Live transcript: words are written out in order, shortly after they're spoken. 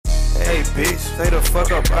Hey bitch, stay the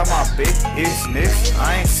fuck up out my business.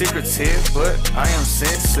 I ain't secretive, but I am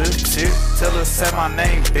sensitive. Tell her say my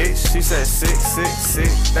name, bitch. She said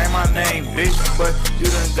 666. Say my name, bitch, but you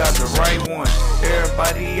done got the right one.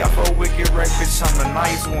 Everybody off a wicked wreck, bitch, I'm the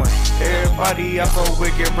nice one. Everybody off a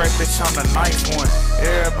wicked wreck, bitch, I'm the nice one.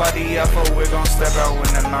 Everybody off a wig gon' step out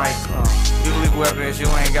when the knife come. You leave weapons, you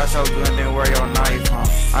ain't got your gun, then wear your knife,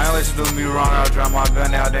 I ain't let you do me wrong, I'll drop my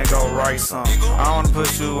gun out, then go write some. I don't wanna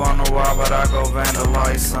put you on the wall, but I go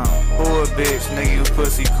vandalize some. Who a bitch, nigga, you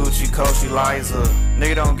pussy, coochie, coachy, Liza.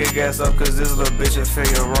 Nigga don't get gas up, cause this little bitch will fill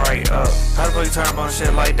you right up. How the fuck you turn up on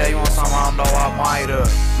shit like that? You want something I don't know, I might have.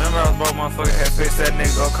 Remember I was broke, motherfucker, had fixed that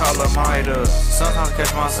nigga, go call her Mida. Sometimes I catch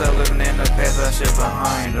myself living in the past, that shit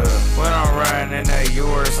behind her. When I'm riding in that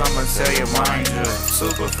yours, I'ma tell you mind you.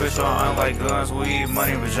 Superficial, unlike guns, weed,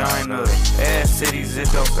 money, vagina. Ass titties, if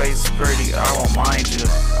your face is pretty, I won't mind you.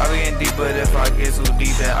 I be in deep, but if I get too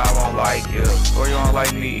deep, then I won't like you. Or you won't like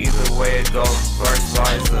me, either way it goes, vice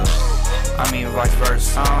versa. I mean vice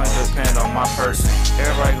versa, it depend on my person.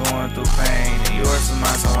 Everybody going through pain, and yours is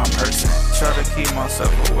mine, so I'm hurting. Try to keep myself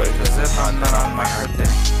away, cause if I'm not, I might hurt them.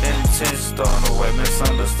 Intentions thrown away,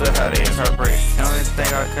 misunderstood how they interpret. The only thing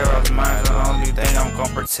I care about is mine, the only thing I'm gon'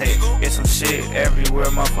 protect. Get some shit everywhere,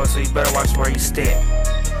 motherfucker, so you better watch where you step.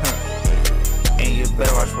 And you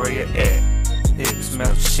better watch where you at. If you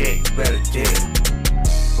smell shit, you better dip.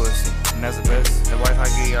 Pussy, and that's the best advice I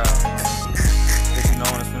give y'all.